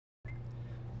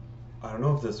I don't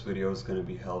know if this video is going to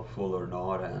be helpful or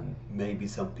not, and maybe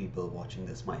some people watching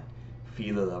this might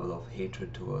feel a level of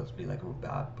hatred towards me, like I'm a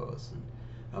bad person.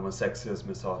 I'm a sexist,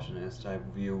 misogynist. I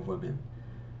view women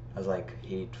as like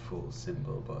hateful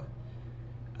symbol, but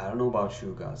I don't know about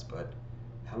you guys, but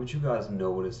haven't you guys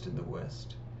noticed in the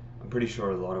West? I'm pretty sure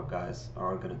a lot of guys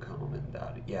are gonna comment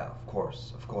that, yeah, of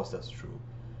course that's true.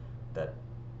 That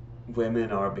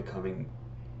women are becoming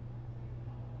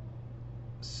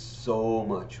so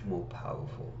much more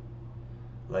powerful.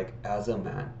 Like as a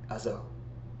man, as a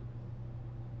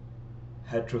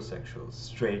heterosexual,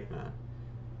 straight man,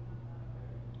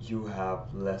 you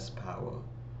have less power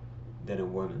than a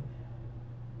woman.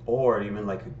 Or even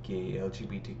like a gay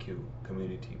LGBTQ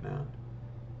community man.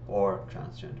 Or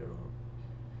transgender.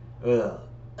 Or,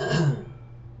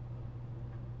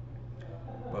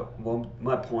 but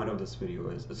my point of this video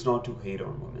is it's not to hate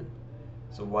on women.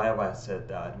 So why have I said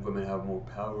that women have more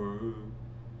power?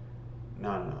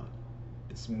 No.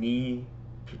 It's me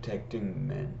protecting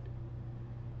men.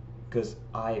 Because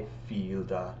I feel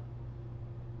that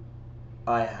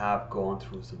I have gone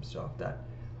through some stuff that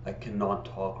I cannot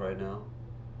talk right now.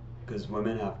 Because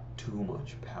women have too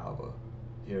much power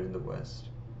here in the West.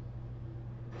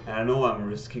 And I know I'm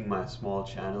risking my small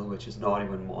channel, which is not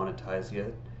even monetized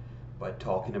yet, by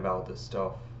talking about this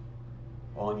stuff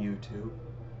on YouTube.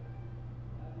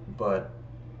 But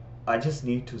I just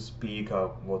need to speak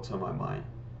up what's on my mind.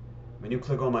 When you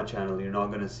click on my channel, you're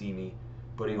not gonna see me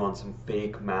putting on some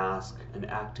fake mask and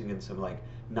acting in some like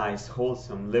nice,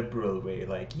 wholesome, liberal way.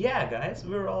 Like, yeah, guys,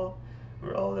 we're all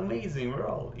amazing. We're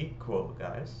all equal,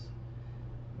 guys.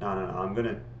 No. I'm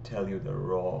gonna tell you the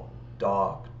raw,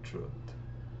 dark truth.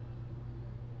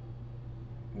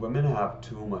 Women have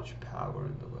too much power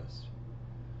in the West.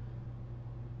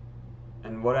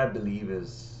 And what I believe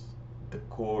is the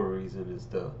core reason is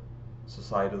the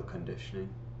societal conditioning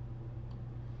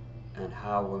and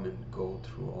how women go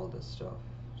through all this stuff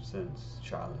since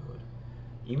childhood.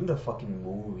 Even the fucking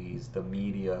movies, the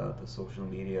media, the social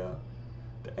media,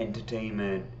 the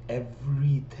entertainment,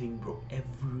 everything, bro,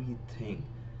 everything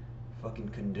fucking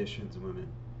conditions women.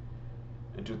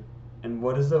 And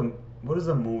what is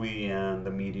the movie and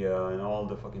the media and all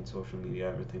the fucking social media,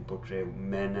 everything portray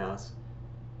men as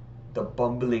the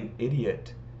bumbling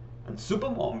idiot, and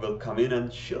Supermom will come in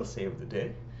and she'll save the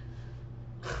day.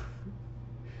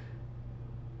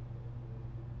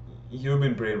 You've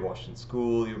been brainwashed in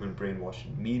school, you've been brainwashed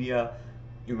in media,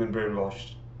 you've been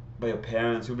brainwashed by your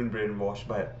parents, you've been brainwashed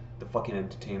by the fucking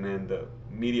entertainment, the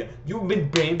media, you've been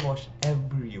brainwashed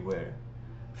everywhere.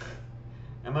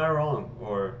 Am I wrong?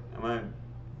 Or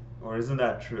isn't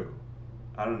that true?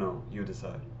 I don't know, you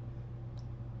decide.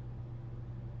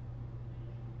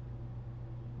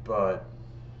 But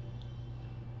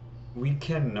we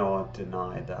cannot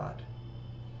deny that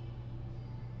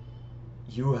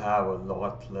you have a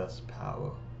lot less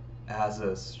power as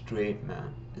a straight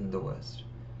man in the West.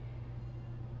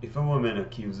 If a woman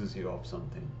accuses you of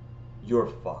something, you're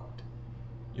fucked.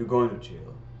 You're going to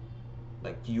jail.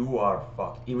 Like, you are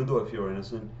fucked. Even though if you're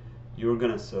innocent, you're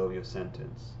gonna serve your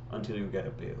sentence until you get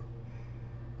a bail.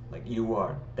 Like, you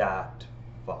are that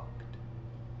fucked.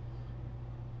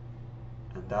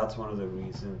 And that's one of the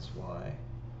reasons why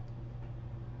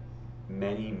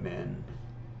many men,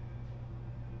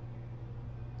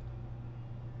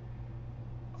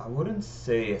 I wouldn't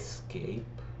say escape,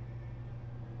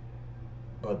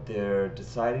 but they're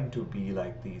deciding to be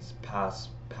like these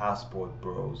passport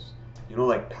bros. You know,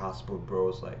 like passport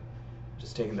bros, like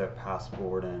just taking their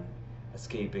passport and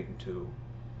escaping to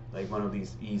like one of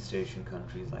these East Asian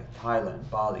countries like Thailand,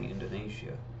 Bali,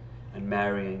 Indonesia, and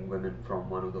marrying women from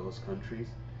one of those countries.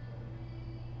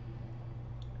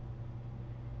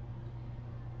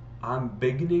 I'm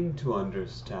beginning to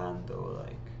understand though,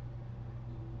 like,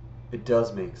 it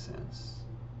does make sense.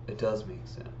 It does make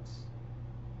sense.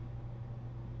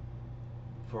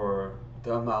 For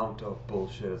the amount of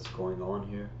bullshit that's going on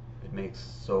here, it makes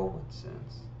so much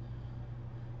sense.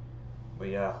 But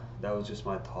yeah, that was just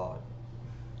my thought.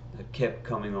 That kept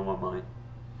coming on my mind.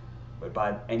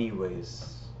 But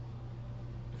anyways,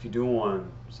 if you do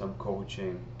want some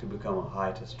coaching to become a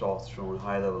high testosterone,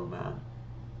 high level man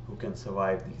who can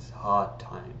survive these hard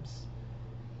times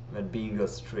when being a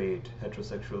straight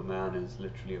heterosexual man is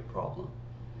literally a problem,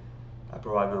 I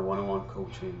provide my one-on-one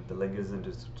coaching. The link is in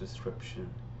the description.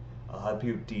 I'll help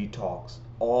you detox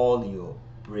all your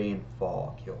brain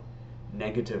fog, your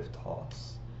negative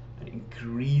thoughts, and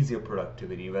increase your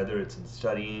productivity. Whether it's in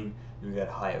studying, you get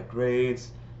higher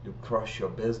grades, you crush your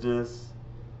business.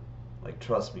 Like,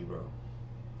 trust me, bro.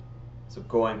 So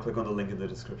go and click on the link in the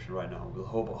description right now. We'll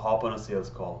hop on a sales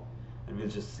call and we'll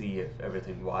just see if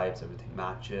everything vibes, everything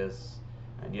matches,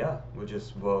 and yeah, we'll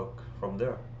just work from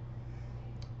there.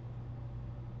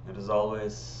 And as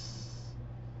always,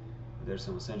 if there's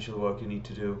some essential work you need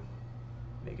to do,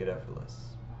 make it effortless.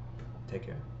 Take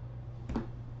care.